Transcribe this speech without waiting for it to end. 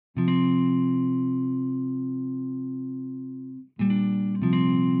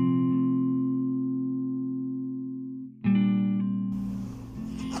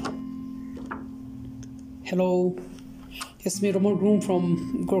Hello, it's me Ramon Groom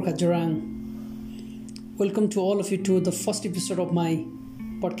from Gorkha Jarang. Welcome to all of you to the first episode of my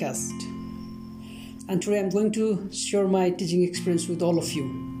podcast. And today I'm going to share my teaching experience with all of you.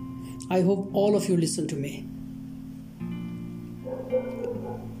 I hope all of you listen to me.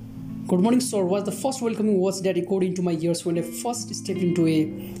 Good morning, sir was the first welcoming words that echoed into my ears when I first stepped into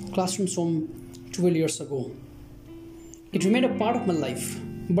a classroom some 12 years ago. It remained a part of my life,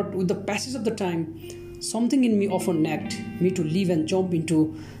 but with the passage of the time, something in me often nagged me to leave and jump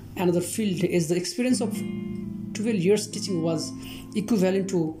into another field, as the experience of 12 years teaching was equivalent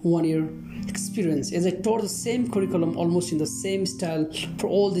to 1 year experience, as I taught the same curriculum almost in the same style for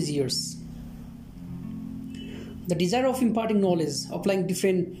all these years. The desire of imparting knowledge, applying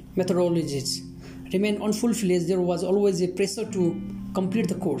different methodologies, remained unfulfilled, as there was always a pressure to complete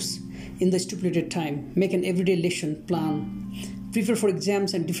the course in the stipulated time, make an everyday lesson plan, prepare for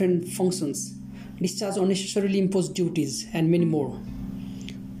exams and different functions, discharge unnecessarily imposed duties, and many more.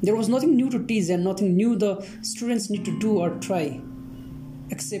 There was nothing new to teach and nothing new the students need to do or try,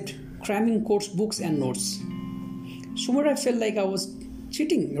 except cramming course books and notes. Somewhere I felt like I was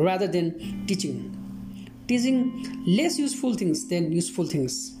cheating rather than teaching less useful things than useful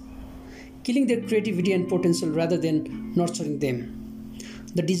things, killing their creativity and potential rather than nurturing them.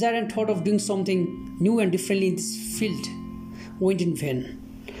 The desire and thought of doing something new and differently in this field went in vain.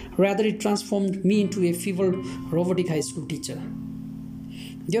 Rather, it transformed me into a feeble, robotic high school teacher.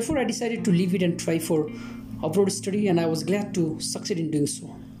 Therefore, I decided to leave it and try for abroad study, and I was glad to succeed in doing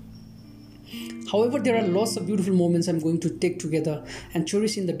so. However, there are lots of beautiful moments I'm going to take together and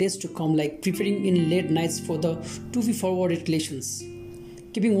cherish in the days to come, like preparing in late nights for the to-be-forwarded lessons,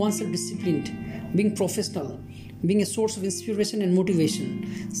 keeping oneself disciplined, being professional, being a source of inspiration and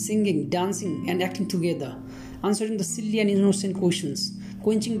motivation, singing, dancing, and acting together, answering the silly and innocent questions,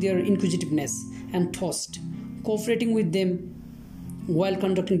 quenching their inquisitiveness and thirst, cooperating with them while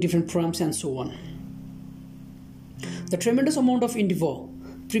conducting different programs, and so on. The tremendous amount of endeavor,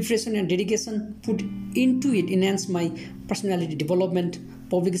 preparation, and dedication put into it enhanced my personality development,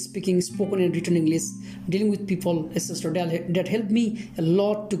 public speaking, spoken and written English, dealing with people, etc. That helped me a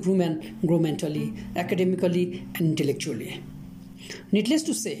lot to groom and grow mentally, academically, and intellectually. Needless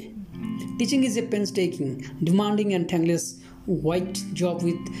to say, teaching is a painstaking, demanding, and thankless white job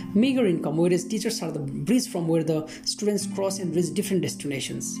with meager income, whereas teachers are the bridge from where the students cross and reach different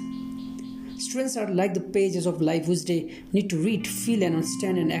destinations. Students are like the pages of life which they need to read, feel, and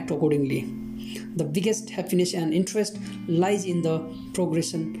understand and act accordingly. The biggest happiness and interest lies in the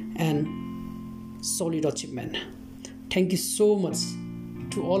progression and solid achievement. Thank you so much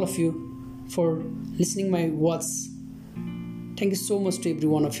to all of you for listening my words. Thank you so much to every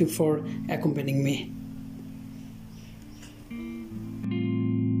one of you for accompanying me.